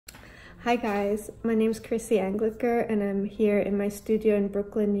Hi guys, my name is Chrissy and I'm here in my studio in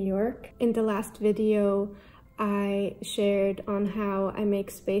Brooklyn, New York. In the last video, I shared on how I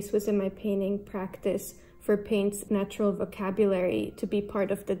make space within my painting practice for paint's natural vocabulary to be part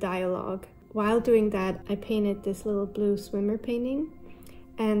of the dialogue. While doing that, I painted this little blue swimmer painting.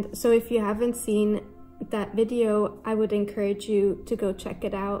 And so if you haven't seen that video, I would encourage you to go check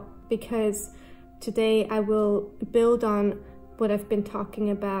it out, because today I will build on what I've been talking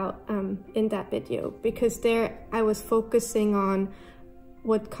about in that video, because there I was focusing on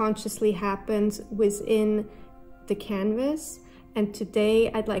what consciously happens within the canvas, and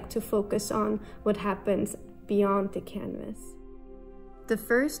today I'd like to focus on what happens beyond the canvas. The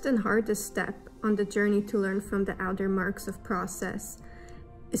first and hardest step on the journey to learn from the outer marks of process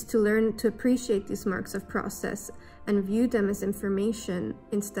is to learn to appreciate these marks of process and view them as information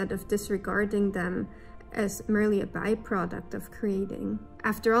instead of disregarding them as merely a byproduct of creating.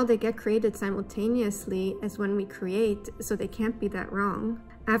 After all, they get created simultaneously as when we create, so they can't be that wrong.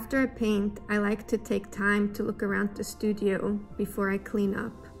 After I paint, I like to take time to look around the studio before I clean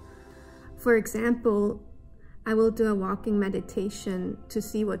up. For example, I will do a walking meditation to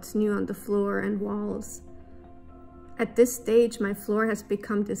see what's new on the floor and walls. At this stage, my floor has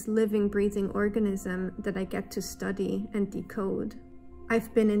become this living, breathing organism that I get to study and decode.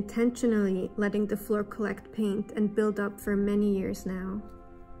 I've been intentionally letting the floor collect paint and build up for many years now.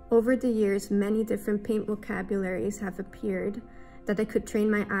 Over the years, many different paint vocabularies have appeared that I could train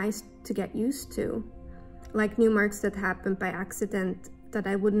my eyes to get used to, like new marks that happened by accident that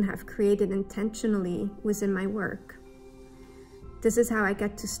I wouldn't have created intentionally within my work. This is how I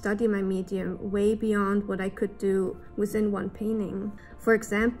get to study my medium way beyond what I could do within one painting. For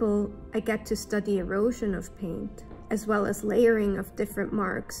example, I get to study erosion of paint, as well as layering of different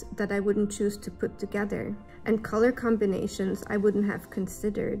marks that I wouldn't choose to put together, and color combinations I wouldn't have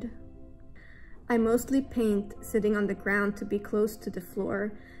considered. I mostly paint sitting on the ground to be close to the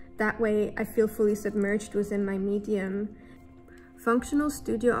floor. That way I feel fully submerged within my medium. Functional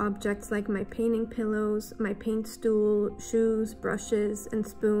studio objects like my painting pillows, my paint stool, shoes, brushes, and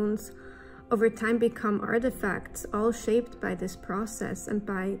spoons over time become artifacts, all shaped by this process and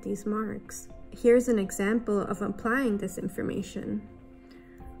by these marks. Here's an example of applying this information.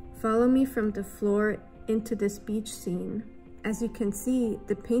 Follow me from the floor into this beach scene. As you can see,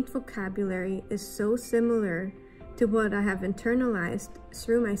 the paint vocabulary is so similar to what I have internalized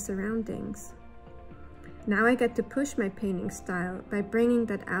through my surroundings. Now I get to push my painting style by bringing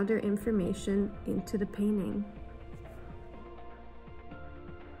that outer information into the painting.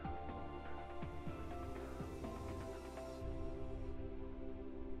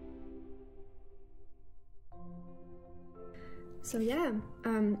 So yeah,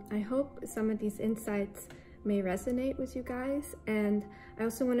 I hope some of these insights may resonate with you guys. And I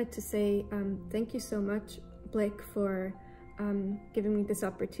also wanted to say thank you so much, Blake, for giving me this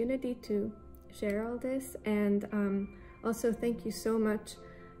opportunity to share all this. And also thank you so much,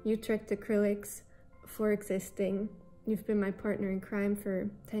 Utrecht Acrylics, for existing. You've been my partner in crime for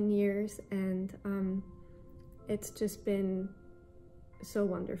 10 years, and it's just been so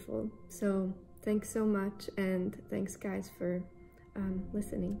wonderful. So thanks so much, and thanks guys for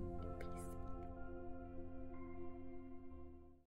listening.